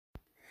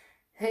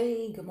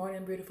Hey, good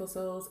morning, beautiful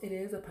souls. It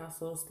is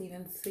Apostle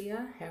Stephen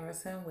Sia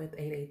Harrison with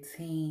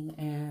 818,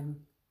 and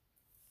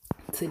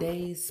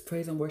today's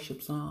praise and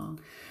worship song.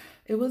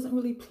 It wasn't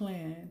really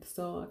planned,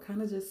 so I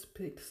kind of just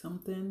picked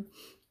something.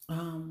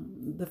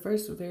 The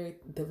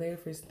very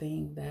first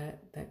thing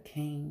that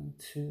came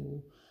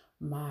to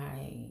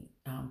my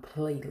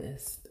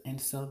playlist,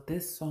 and so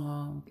this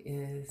song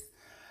is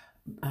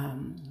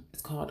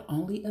it's called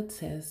 "Only a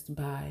Test"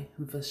 by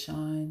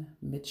Vashawn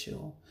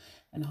Mitchell,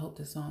 and I hope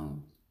the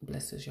song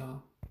blesses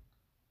y'all.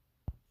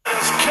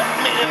 Has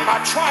kept me in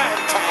my trying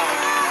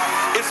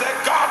time is that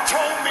God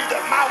told me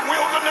that my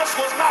wilderness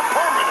was not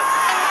permanent.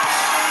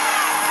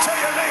 Tell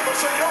your neighbor,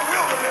 say your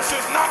wilderness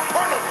is not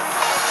permanent.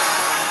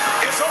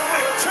 It's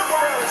only a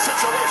temporary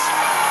situation.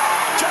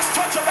 Just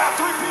touch about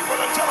three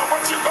people and tell them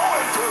what you're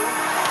going through.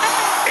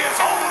 It's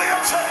only a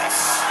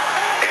test.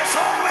 It's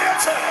only a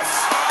test.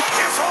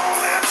 It's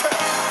only a test.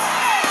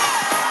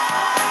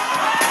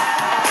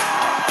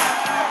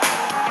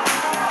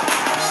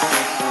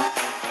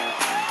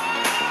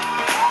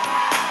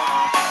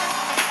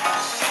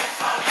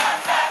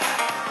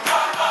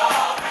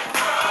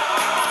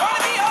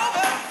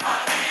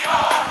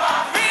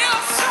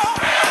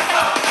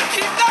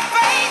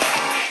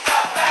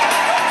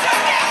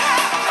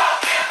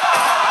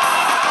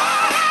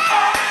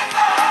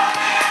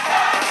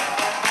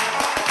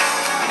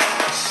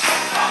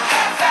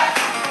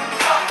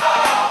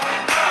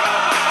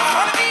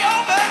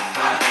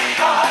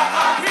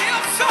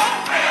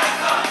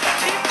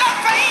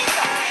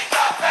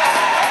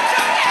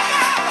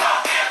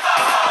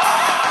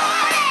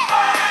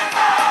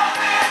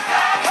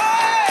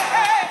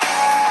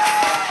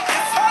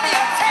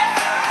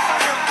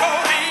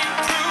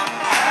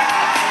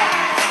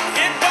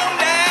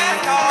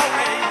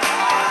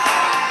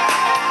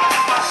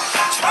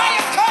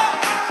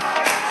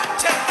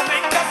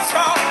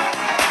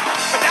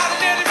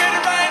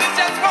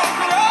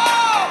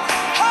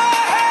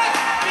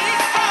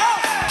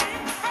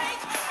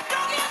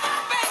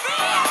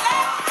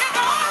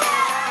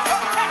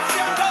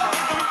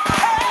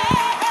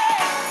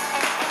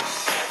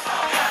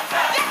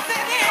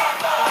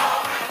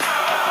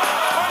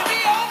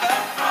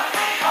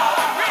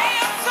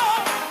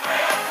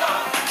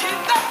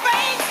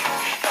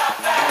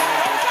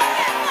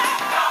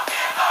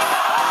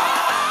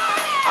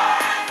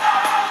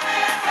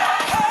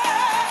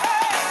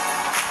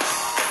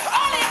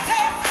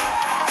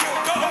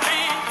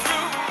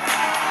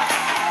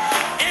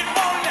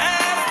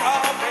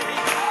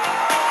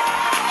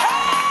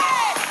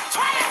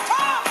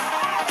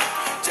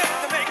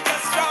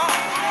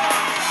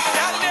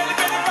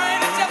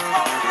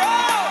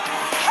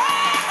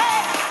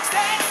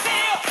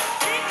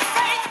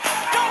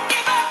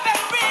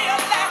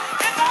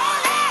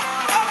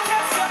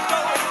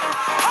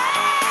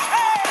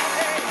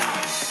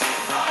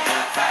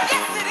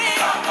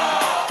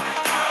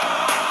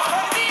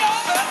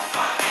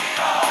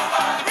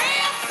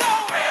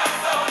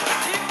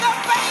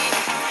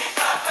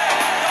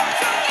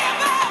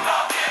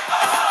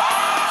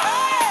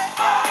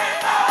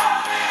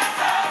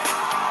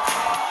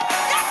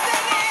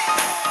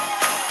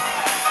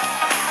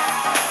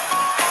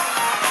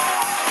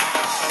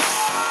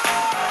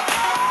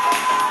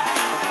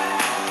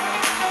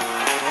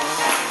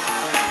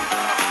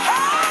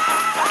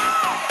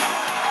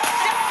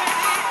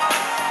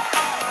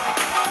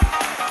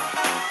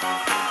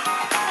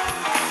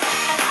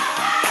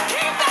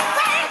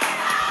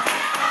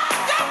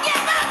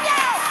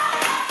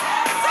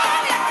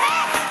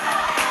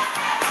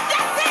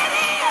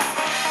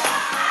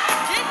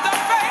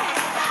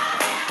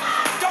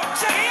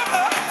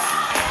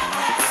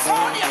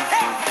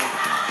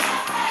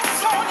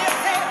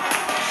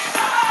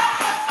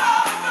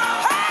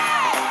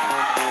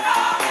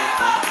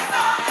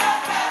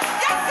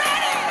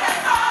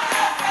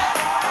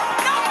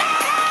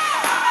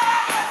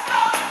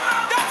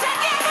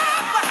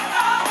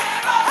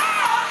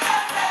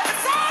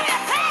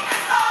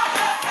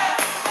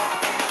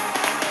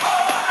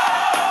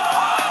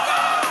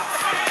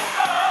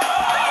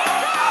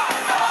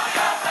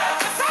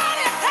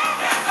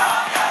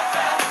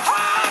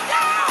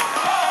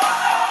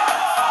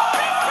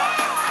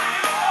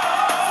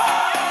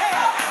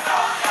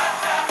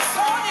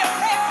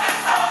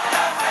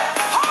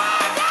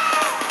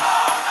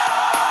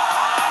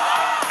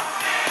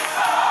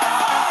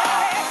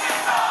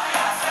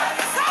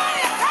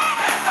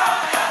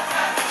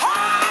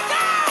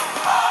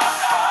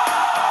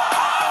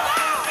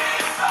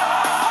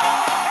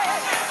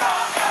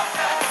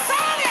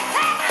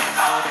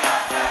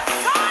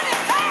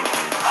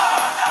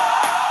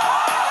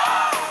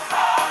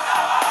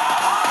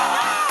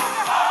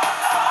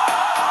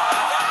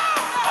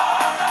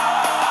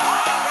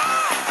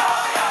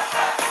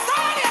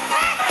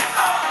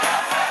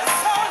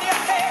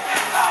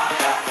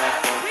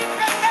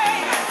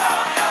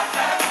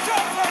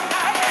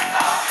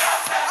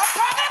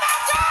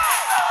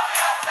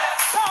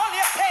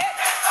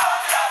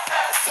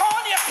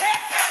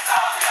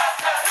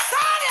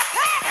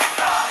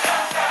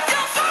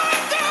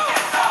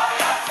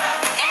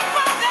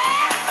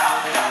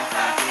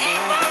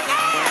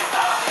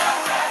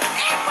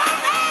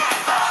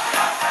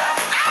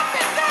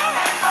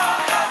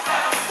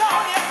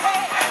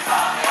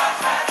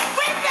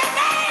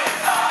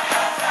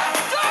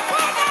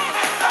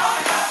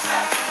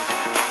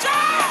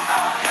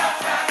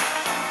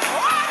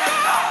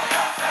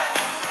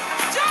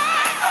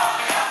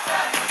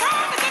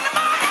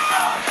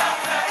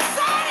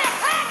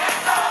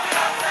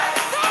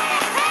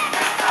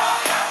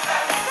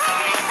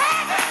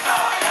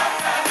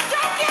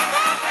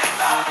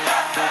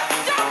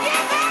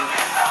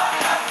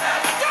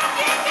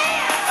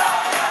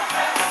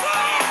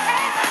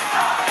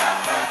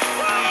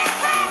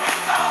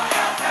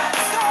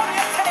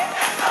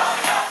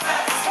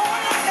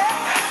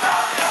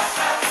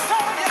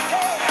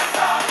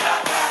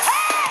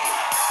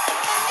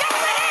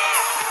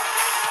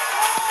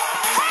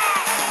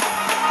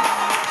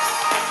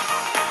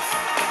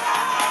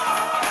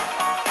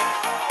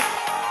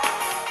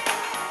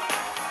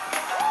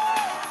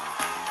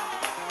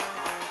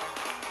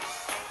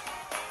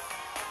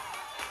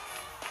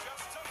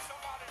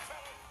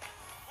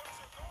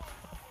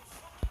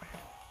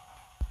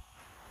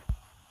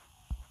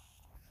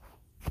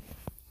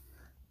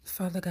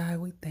 Father God,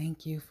 we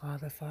thank you,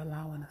 Father, for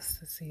allowing us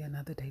to see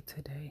another day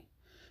today.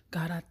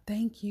 God, I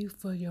thank you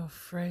for your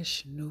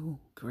fresh new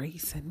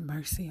grace and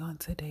mercy on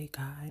today,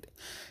 God.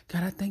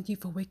 God, I thank you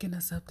for waking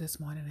us up this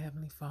morning,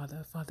 Heavenly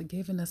Father. Father,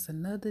 giving us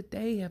another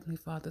day, Heavenly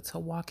Father, to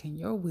walk in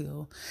your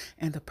will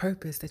and the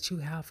purpose that you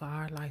have for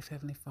our life,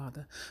 Heavenly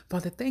Father.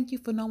 Father, thank you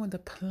for knowing the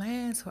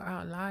plans for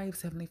our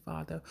lives, Heavenly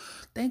Father.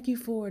 Thank you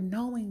for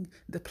knowing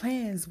the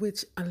plans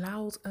which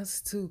allows us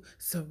to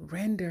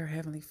surrender,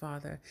 Heavenly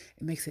Father.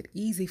 It makes it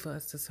easy for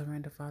us to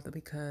surrender, Father,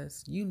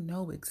 because you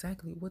know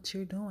exactly what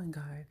you're doing,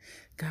 God.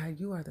 God,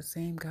 you are the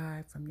same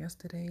God from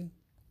yesterday,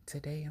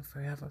 today, and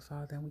forever,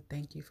 Father, and we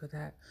thank you for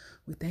that.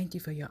 We thank you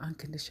for your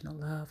unconditional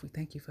love. We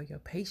thank you for your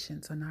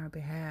patience on our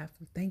behalf.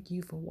 We thank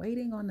you for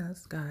waiting on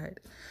us, God.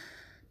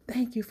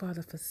 Thank you,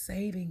 Father, for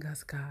saving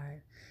us,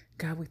 God.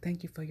 God, we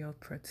thank you for your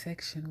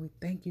protection. We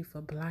thank you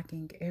for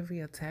blocking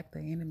every attack the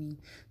enemy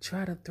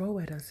try to throw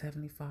at us,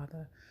 Heavenly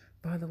Father.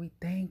 Father, we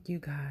thank you,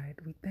 God.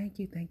 We thank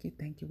you, thank you,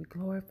 thank you. We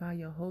glorify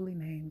your holy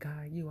name,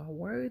 God. You are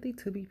worthy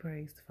to be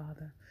praised,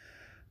 Father.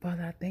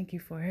 Father, I thank you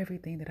for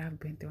everything that I've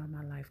been through in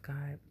my life,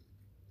 God,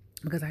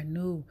 because I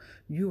knew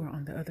you were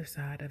on the other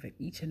side of it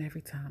each and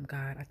every time,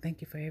 God. I thank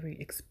you for every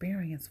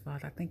experience,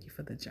 Father. I thank you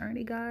for the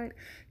journey, God.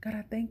 God,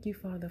 I thank you,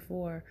 Father,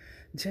 for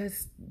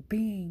just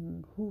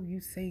being who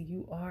you say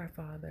you are,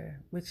 Father,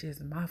 which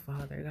is my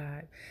Father,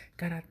 God.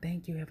 God, I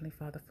thank you, Heavenly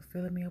Father, for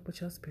filling me up with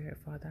your spirit,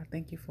 Father. I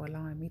thank you for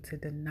allowing me to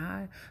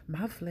deny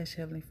my flesh,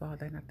 Heavenly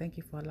Father, and I thank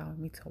you for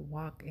allowing me to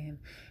walk in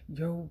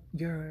your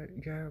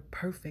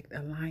perfect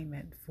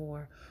alignment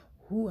for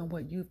who and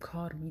what you've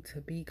called me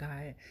to be,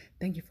 God.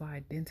 Thank you for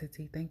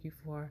identity. Thank you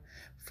for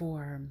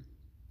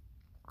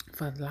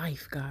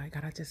life, God.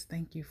 God, I just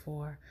thank you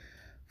for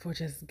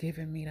just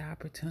giving me the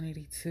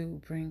opportunity to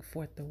bring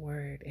forth the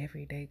word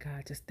every day,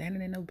 God. Just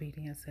standing in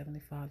obedience, Heavenly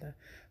Father.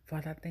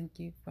 Father, I thank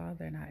you,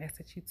 Father, and I ask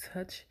that you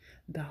touch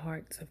the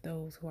hearts of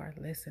those who are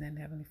listening,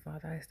 Heavenly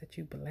Father. I ask that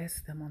you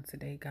bless them on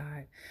today,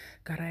 God.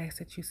 God, I ask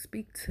that you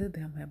speak to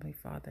them, Heavenly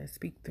Father.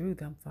 Speak through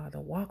them, Father.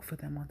 Walk for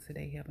them on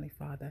today, Heavenly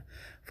Father.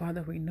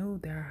 Father, renew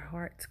their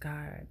hearts,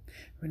 God.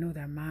 Renew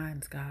their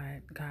minds,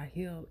 God. God,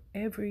 heal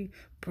every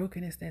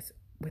brokenness that's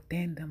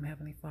within them,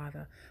 Heavenly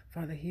Father.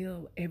 Father,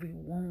 heal every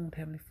wound,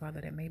 Heavenly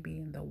Father, that may be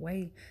in the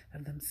way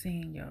of them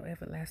seeing your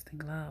everlasting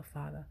love,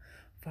 Father.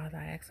 Father,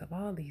 I ask of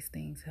all these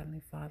things,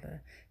 Heavenly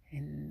Father,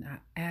 and I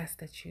ask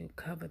that you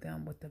cover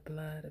them with the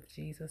blood of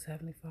Jesus,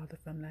 Heavenly Father,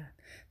 from the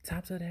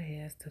tops of their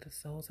heads to the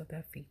soles of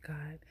their feet,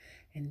 God.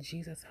 In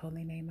Jesus'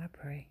 holy name I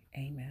pray.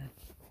 Amen.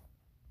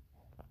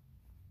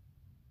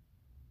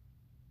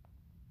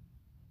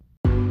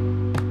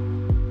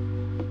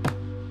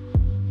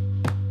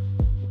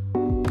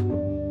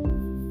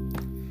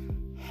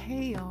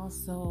 Hey, y'all.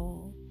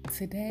 So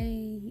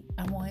today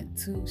I want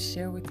to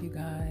share with you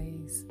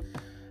guys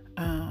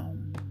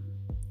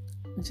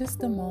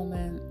just a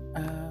moment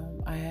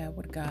I had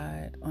with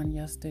God on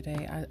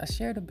yesterday. I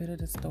shared a bit of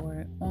the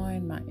story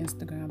on my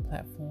Instagram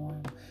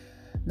platform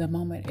the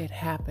moment it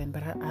happened,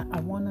 but I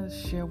want to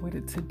share with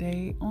it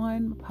today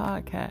on my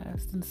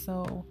podcast. And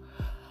so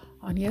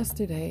on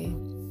yesterday,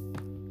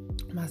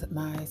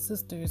 my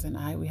sisters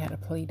and we had a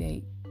play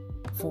date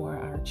for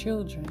our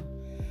children,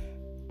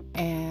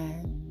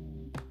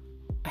 and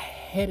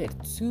headed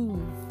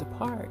to the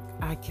park,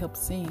 I kept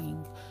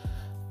seeing,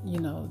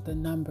 the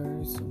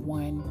numbers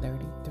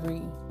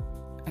 133.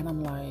 And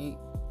I'm like,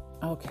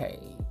 okay,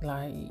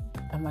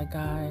 I'm like,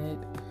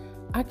 God,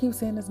 I keep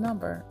seeing this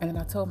number. And then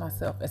I told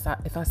myself,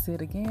 if I see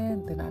it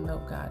again, then I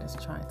know God is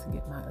trying to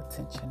get my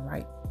attention,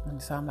 right? And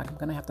so I'm like, I'm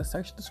going to have to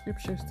search the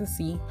scriptures to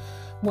see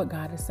what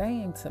God is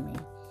saying to me.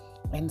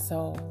 And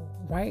so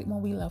right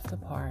when we left the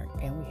park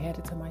and we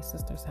headed to my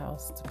sister's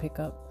house to pick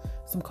up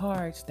some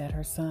cards that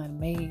her son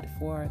made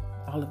for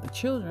all of the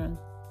children,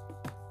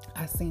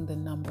 I seen the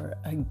number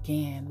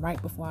again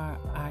right before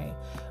I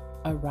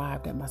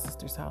arrived at my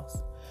sister's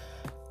house.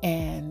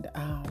 And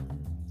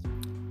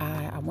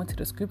I went to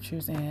the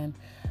scriptures, and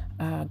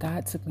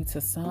God took me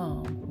to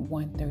Psalm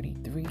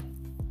 133,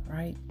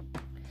 right?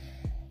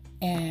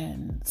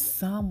 And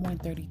Psalm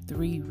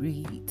 133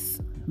 reads,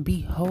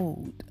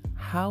 "Behold,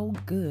 how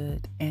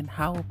good and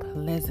how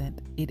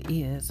pleasant it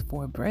is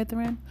for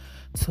brethren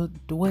to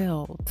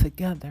dwell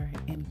together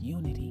in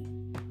unity."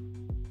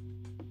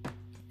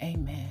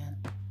 Amen.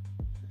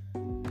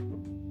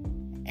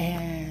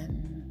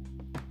 And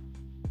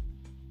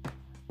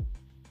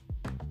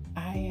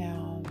I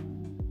am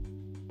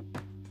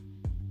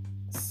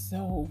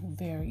so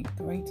very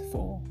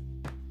grateful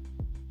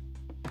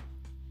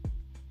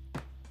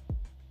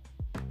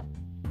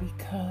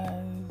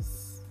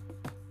because,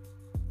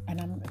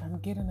 and I'm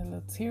getting a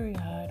little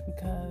teary-eyed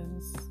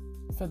because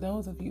for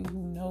those of you who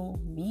know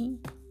me,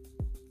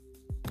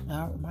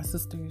 my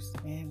sisters,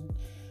 and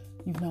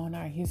you've known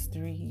our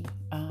history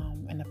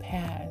in the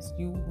past,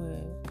 you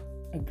would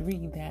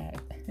agree that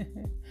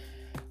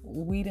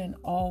we didn't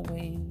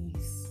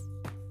always,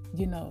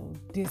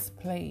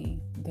 display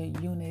the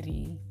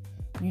unity,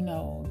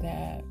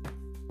 that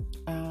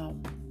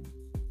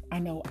I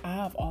know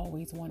I've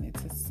always wanted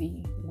to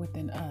see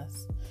within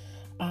us.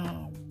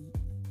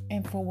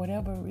 And for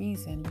whatever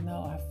reason,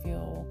 I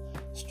feel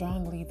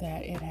strongly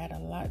that it had a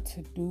lot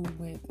to do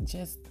with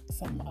just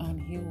some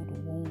unhealed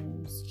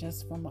wounds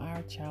just from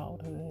our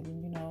childhood,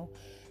 and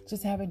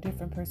just having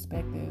different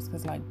perspectives.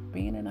 Because like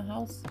being in a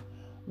house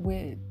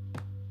with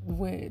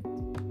with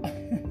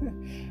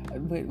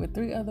with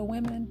three other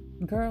women,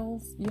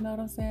 girls, you know what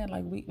I'm saying?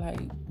 Like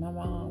my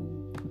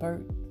mom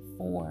birthed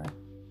 4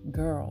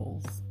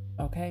 girls,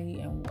 okay,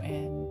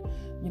 and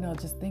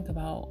just think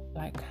about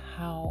like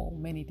how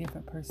many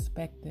different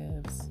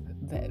perspectives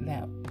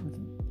that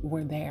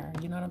were there.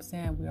 You know what I'm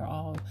saying? We are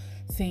all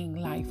seeing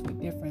life with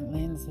different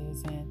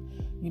lenses,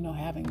 and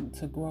having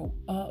to grow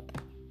up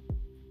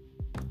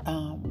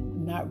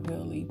not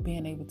really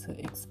being able to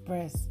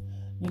express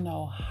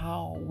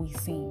how we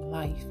seen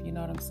life. You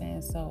know what I'm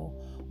saying? So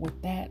with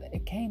that,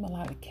 it came a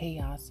lot of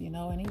chaos,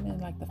 and even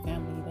like the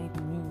family, they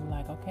knew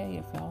like, okay,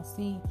 if y'all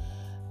see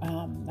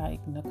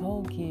like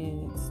Nicole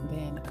kids,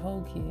 then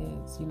Nicole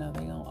kids, they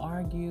gonna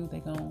argue, they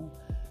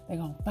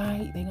gonna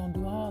fight, they gonna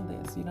do all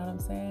this, you know what I'm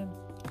saying?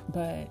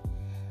 But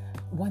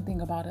one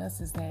thing about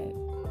us is that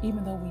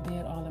even though we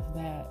did all of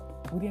that,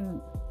 we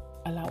didn't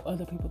allow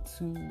other people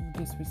to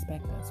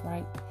disrespect us,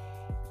 right?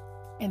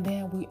 And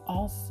then we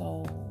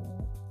also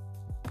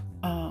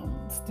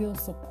still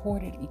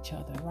supported each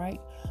other,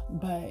 right?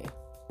 But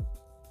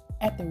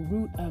at the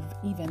root of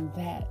even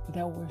that,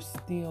 there were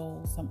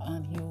still some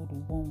unhealed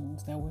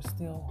wounds, there were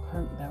still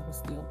hurt, there was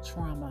still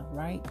trauma,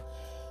 right?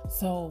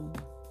 So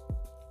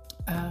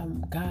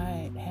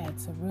God had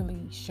to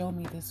really show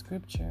me this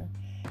scripture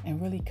and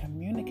really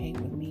communicate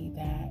with me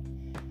that,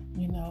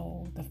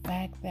 the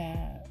fact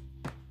that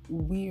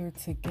we're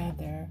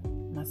together,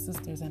 my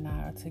sisters and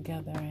I are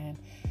together,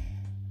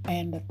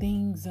 and the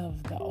things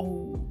of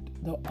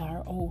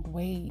our old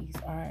ways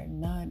are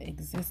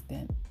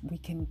non-existent. We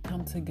can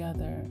come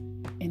together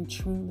and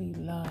truly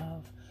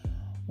love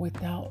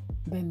without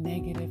the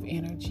negative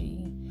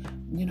energy,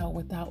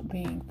 without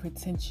being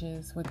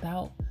pretentious,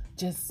 without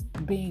just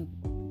being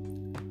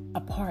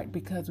apart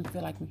because we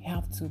feel like we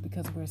have to,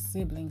 because we're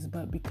siblings,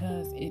 but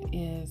because it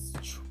is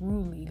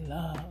truly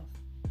love.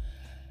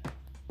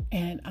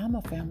 And I'm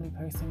a family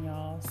person,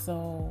 y'all,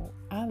 so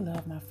I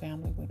love my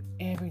family with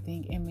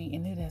everything in me,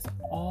 and it has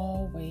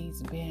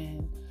always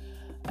been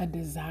a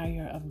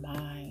desire of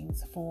mine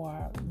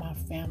for my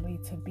family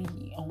to be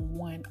on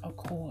one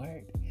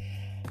accord.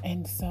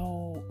 And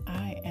so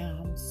I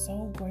am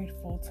so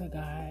grateful to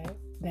God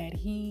that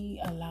He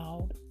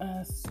allowed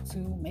us to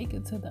make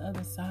it to the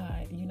other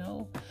side.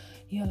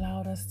 He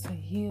allowed us to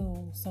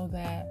heal so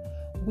that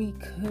we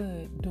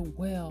could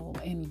dwell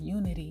in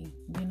unity,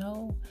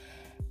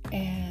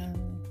 and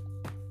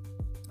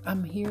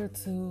I'm here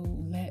to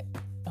let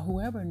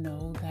whoever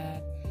know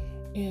that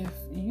if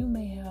you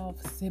may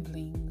have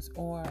siblings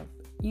or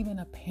even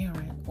a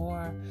parent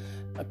or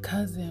a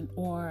cousin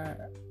or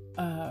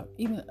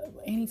even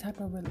any type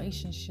of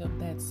relationship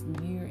that's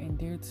near and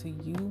dear to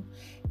you,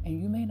 and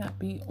you may not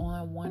be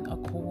on one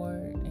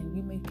accord and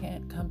you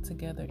can't come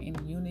together in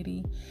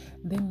unity,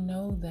 then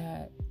know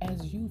that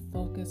as you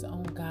focus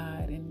on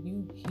God and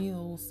you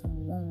heal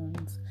some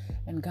wounds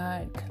and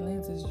God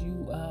cleanses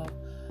you of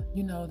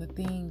the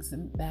things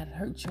that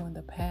hurt you in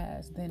the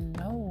past, then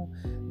know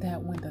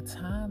that when the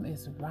time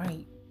is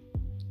right,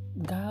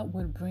 God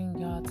would bring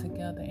y'all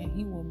together and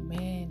He will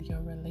mend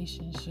your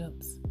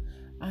relationships.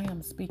 I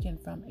am speaking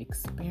from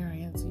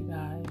experience, you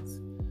guys.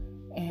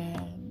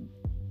 And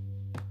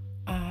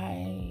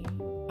I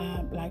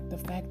like the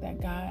fact that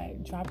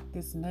God dropped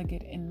this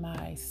nugget in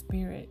my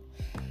spirit.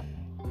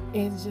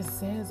 It just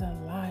says a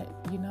lot,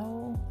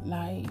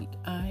 like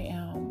I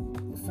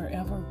am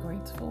forever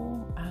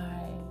grateful.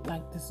 I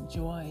like this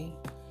joy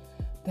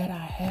that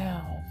I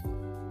have.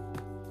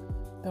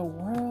 The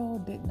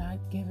world did not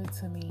give it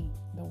to me.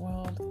 The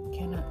world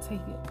cannot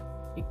take it.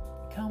 It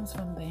comes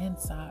from the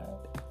inside.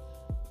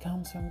 It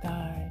comes from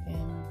God.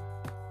 And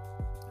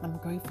I'm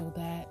grateful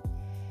that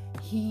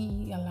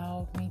He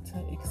allowed me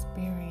to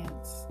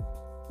experience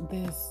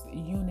this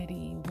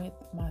unity with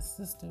my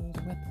sisters,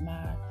 with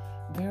my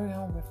very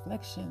own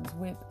reflections,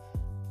 with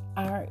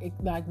our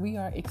we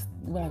are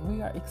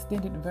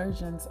extended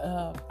versions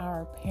of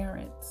our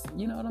parents.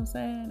 You know what I'm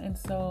saying? And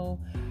so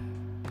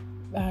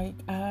like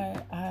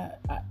I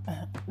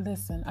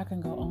listen, I can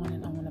go on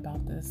and on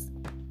about this,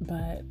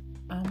 but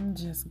I'm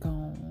just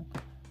gonna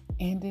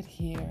end it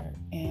here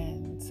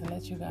and to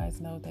let you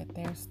guys know that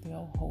there's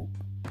still hope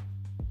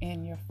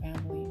in your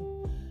family.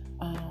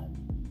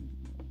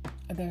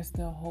 There's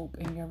still hope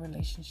in your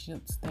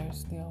relationships. There's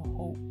still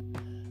hope.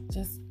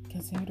 Just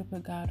continue to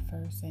put God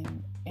first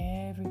and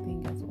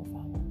everything else will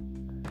follow.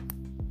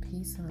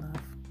 Peace and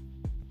love.